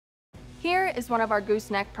Here is one of our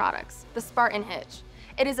gooseneck products, the Spartan hitch.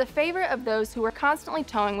 It is a favorite of those who are constantly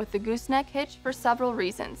towing with the gooseneck hitch for several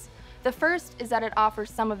reasons. The first is that it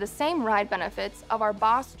offers some of the same ride benefits of our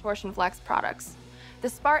Boss Torsion-Flex products. The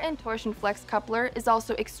Spartan Torsion-Flex coupler is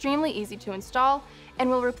also extremely easy to install and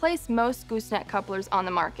will replace most gooseneck couplers on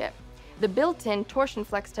the market. The built-in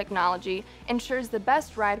Torsion-Flex technology ensures the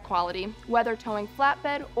best ride quality, whether towing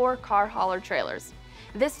flatbed or car hauler trailers.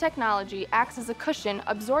 This technology acts as a cushion,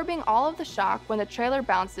 absorbing all of the shock when the trailer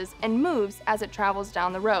bounces and moves as it travels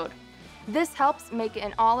down the road. This helps make it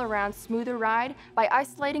an all-around smoother ride by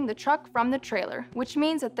isolating the truck from the trailer, which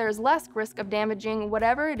means that there is less risk of damaging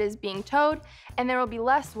whatever it is being towed, and there will be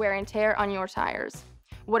less wear and tear on your tires.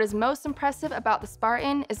 What is most impressive about the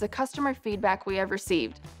Spartan is the customer feedback we have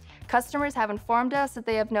received. Customers have informed us that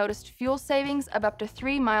they have noticed fuel savings of up to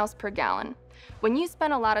 3 miles per gallon. When you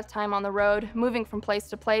spend a lot of time on the road, moving from place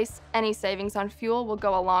to place, any savings on fuel will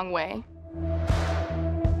go a long way.